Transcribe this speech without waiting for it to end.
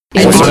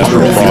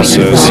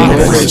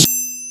process.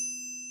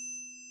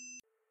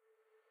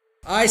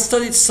 I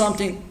studied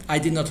something I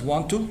did not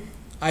want to.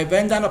 I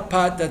went down a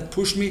path that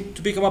pushed me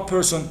to become a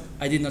person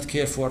I did not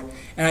care for.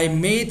 And I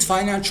made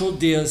financial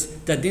deals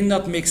that did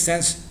not make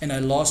sense, and I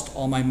lost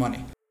all my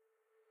money.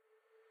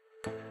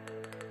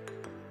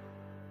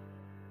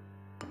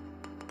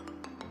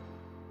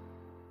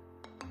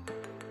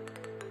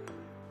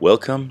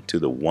 Welcome to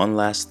the One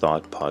Last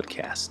Thought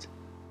podcast,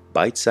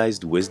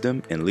 bite-sized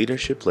wisdom and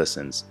leadership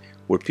lessons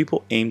where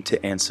people aim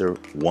to answer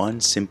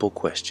one simple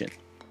question.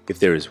 If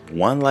there is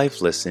one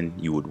life lesson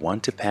you would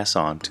want to pass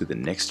on to the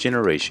next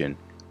generation,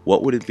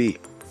 what would it be?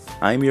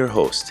 I'm your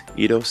host,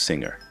 Ido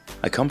Singer.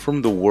 I come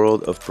from the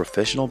world of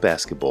professional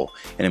basketball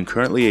and am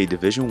currently a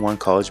Division I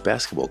college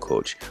basketball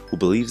coach who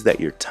believes that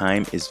your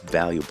time is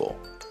valuable.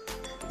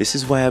 This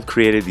is why I've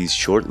created these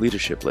short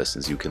leadership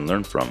lessons you can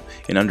learn from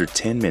in under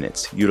 10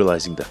 minutes,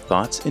 utilizing the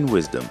thoughts and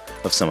wisdom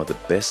of some of the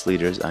best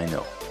leaders I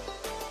know.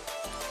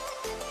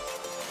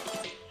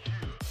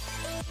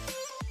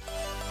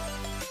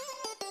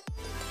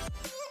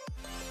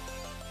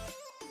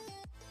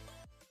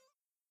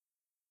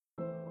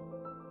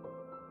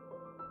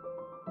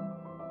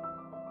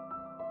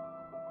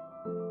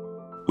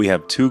 We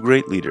have two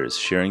great leaders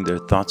sharing their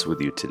thoughts with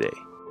you today.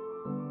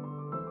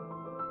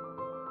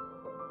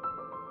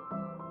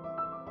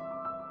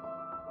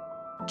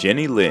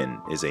 Jenny Lin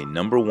is a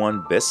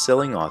 #1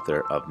 best-selling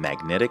author of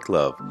Magnetic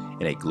Love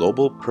and a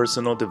global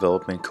personal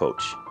development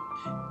coach.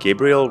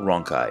 Gabriel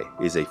Ronkai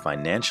is a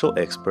financial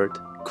expert,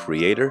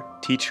 creator,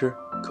 teacher,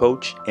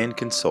 coach, and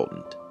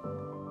consultant.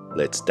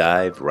 Let's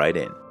dive right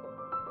in.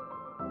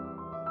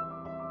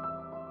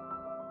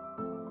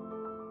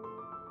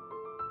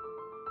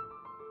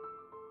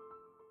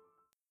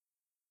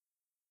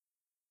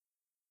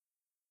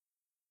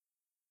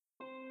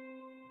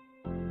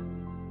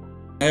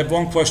 I have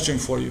one question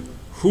for you.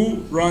 Who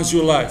runs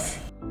your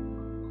life?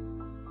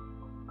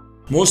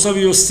 Most of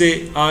you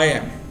say, I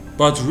am.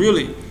 But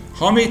really,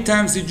 how many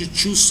times did you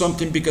choose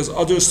something because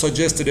others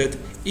suggested it,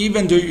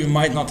 even though you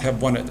might not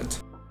have wanted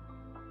it?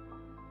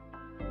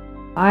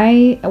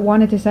 I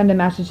wanted to send a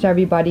message to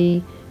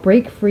everybody: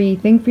 break free,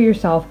 think for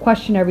yourself,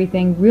 question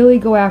everything, really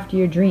go after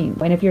your dream.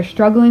 And if you're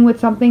struggling with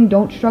something,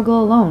 don't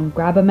struggle alone.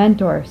 Grab a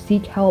mentor,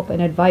 seek help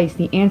and advice.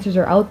 The answers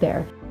are out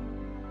there.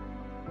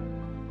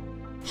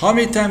 How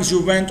many times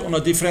you went on a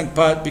different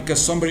path because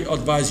somebody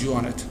advised you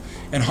on it?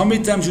 And how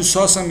many times you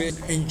saw something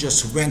and you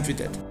just went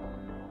with it?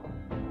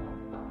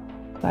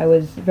 I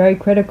was very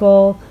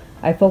critical.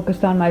 I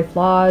focused on my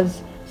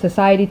flaws.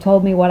 Society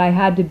told me what I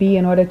had to be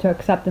in order to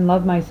accept and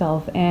love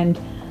myself. And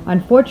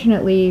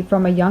unfortunately,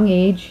 from a young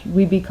age,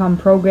 we become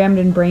programmed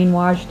and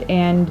brainwashed,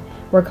 and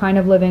we're kind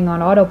of living on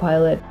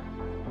autopilot.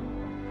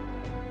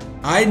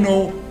 I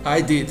know I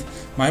did.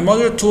 My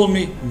mother told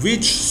me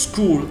which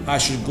school I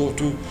should go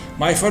to.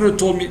 My father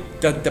told me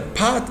that the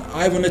path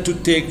I wanted to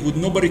take would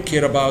nobody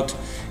care about.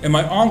 And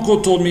my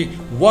uncle told me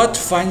what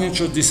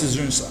financial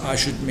decisions I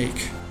should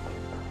make.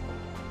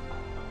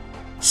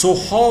 So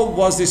how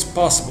was this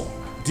possible?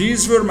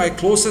 These were my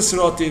closest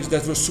relatives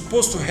that were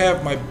supposed to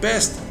have my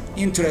best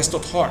interest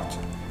at heart.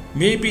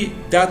 Maybe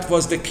that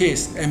was the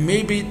case, and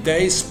maybe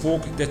they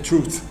spoke the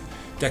truth.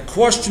 The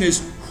question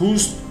is,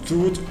 whose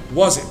truth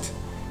was it?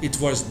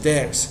 It was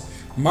theirs.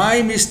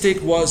 My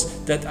mistake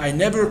was that I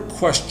never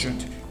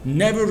questioned,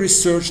 never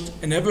researched,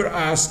 and never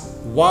asked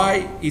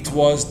why it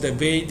was the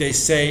way they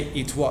say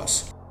it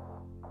was.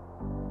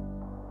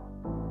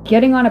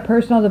 Getting on a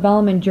personal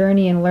development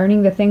journey and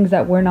learning the things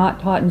that we're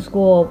not taught in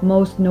school,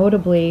 most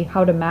notably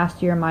how to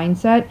master your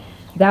mindset,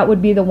 that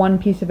would be the one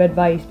piece of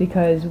advice,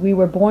 because we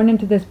were born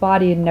into this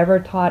body and never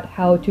taught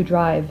how to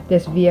drive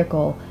this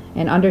vehicle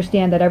and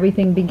understand that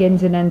everything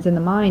begins and ends in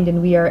the mind,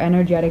 and we are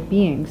energetic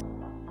beings.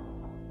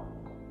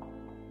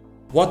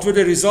 What were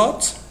the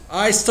results?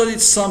 I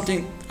studied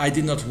something I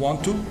did not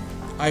want to.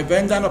 I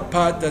went down a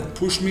path that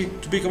pushed me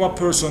to become a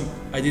person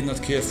I did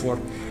not care for.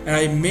 And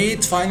I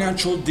made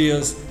financial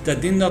deals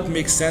that did not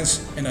make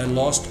sense, and I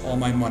lost all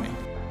my money.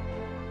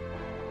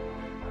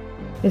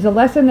 It's a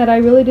lesson that I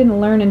really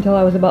didn't learn until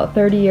I was about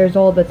 30 years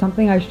old. That's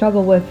something I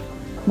struggled with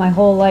my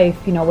whole life,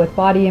 with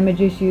body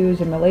image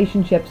issues and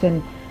relationships.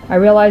 And I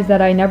realized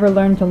that I never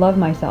learned to love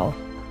myself.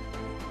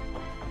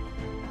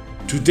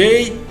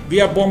 Today, we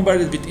are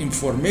bombarded with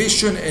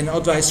information and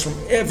advice from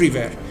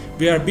everywhere.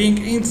 We are being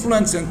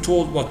influenced and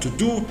told what to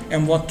do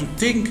and what to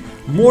think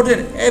more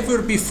than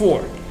ever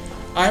before.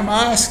 I'm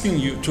asking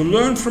you to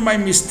learn from my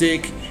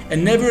mistake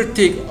and never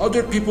take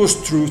other people's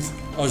truth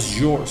as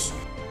yours.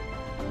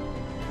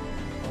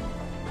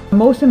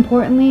 Most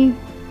importantly,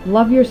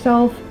 love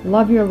yourself,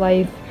 love your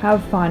life,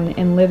 have fun,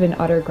 and live in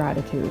utter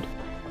gratitude.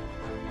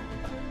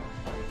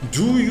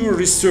 Do your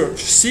research,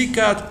 seek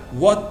out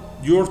what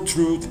your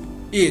truth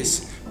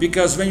is,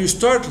 because when you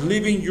start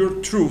living your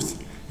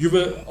truth, you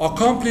will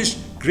accomplish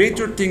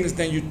greater things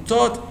than you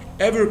thought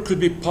ever could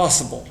be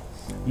possible.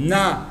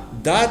 Now,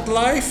 that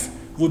life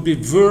would be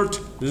worth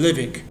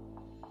living.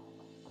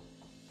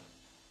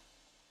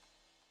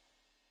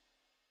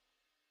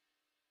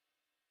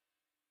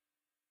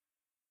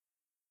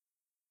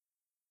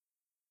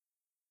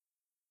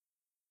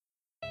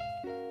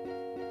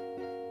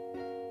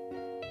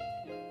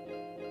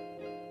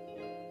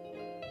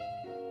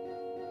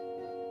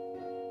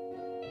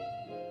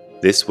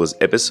 This was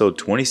episode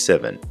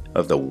 27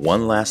 of the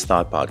One Last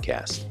Thought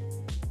podcast.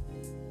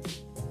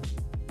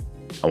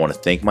 I want to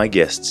thank my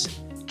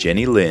guests,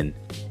 Jenny Lin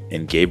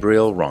and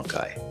Gabriel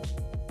Ronkai.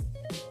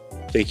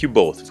 Thank you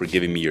both for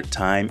giving me your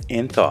time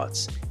and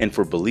thoughts and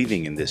for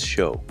believing in this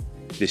show.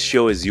 This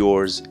show is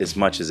yours as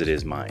much as it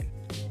is mine.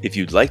 If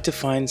you'd like to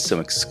find some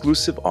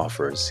exclusive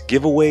offers,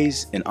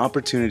 giveaways, and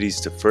opportunities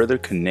to further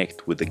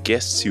connect with the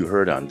guests you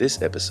heard on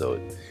this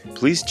episode,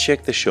 please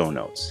check the show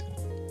notes.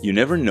 You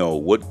never know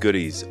what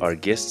goodies our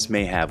guests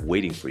may have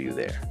waiting for you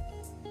there.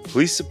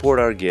 Please support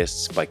our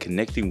guests by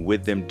connecting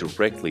with them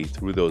directly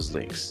through those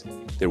links.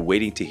 They're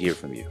waiting to hear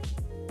from you.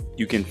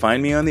 You can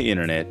find me on the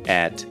internet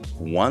at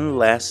One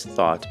Last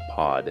Thought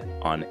Pod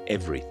on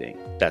everything.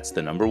 That's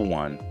the number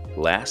 1,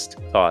 Last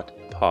Thought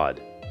Pod,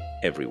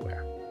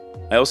 everywhere.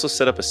 I also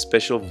set up a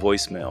special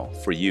voicemail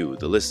for you,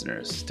 the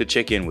listeners, to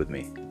check in with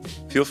me.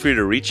 Feel free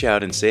to reach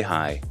out and say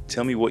hi,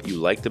 tell me what you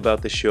liked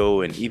about the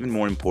show, and even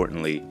more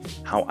importantly,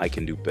 how I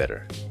can do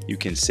better. You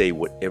can say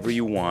whatever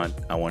you want.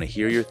 I want to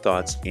hear your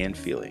thoughts and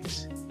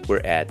feelings. We're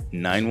at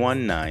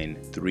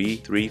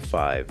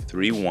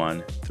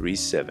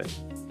 919-335-3137.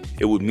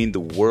 It would mean the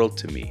world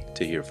to me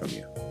to hear from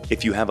you.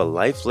 If you have a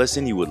life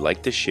lesson you would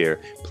like to share,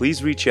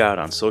 please reach out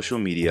on social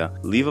media,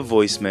 leave a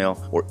voicemail,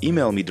 or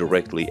email me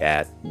directly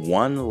at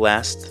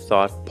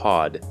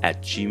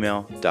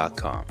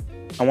onelasthoughtpod@gmail.com.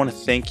 I want to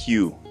thank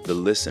you, the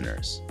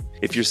listeners.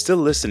 If you're still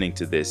listening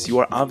to this, you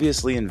are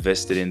obviously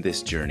invested in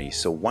this journey,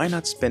 so why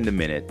not spend a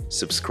minute,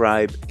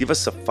 subscribe, give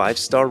us a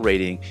 5-star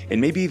rating, and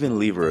maybe even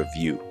leave a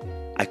review.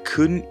 I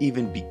couldn't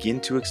even begin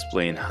to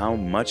explain how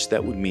much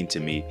that would mean to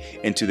me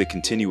and to the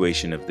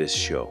continuation of this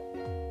show.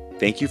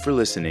 Thank you for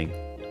listening.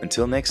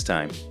 Until next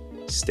time,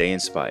 stay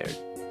inspired.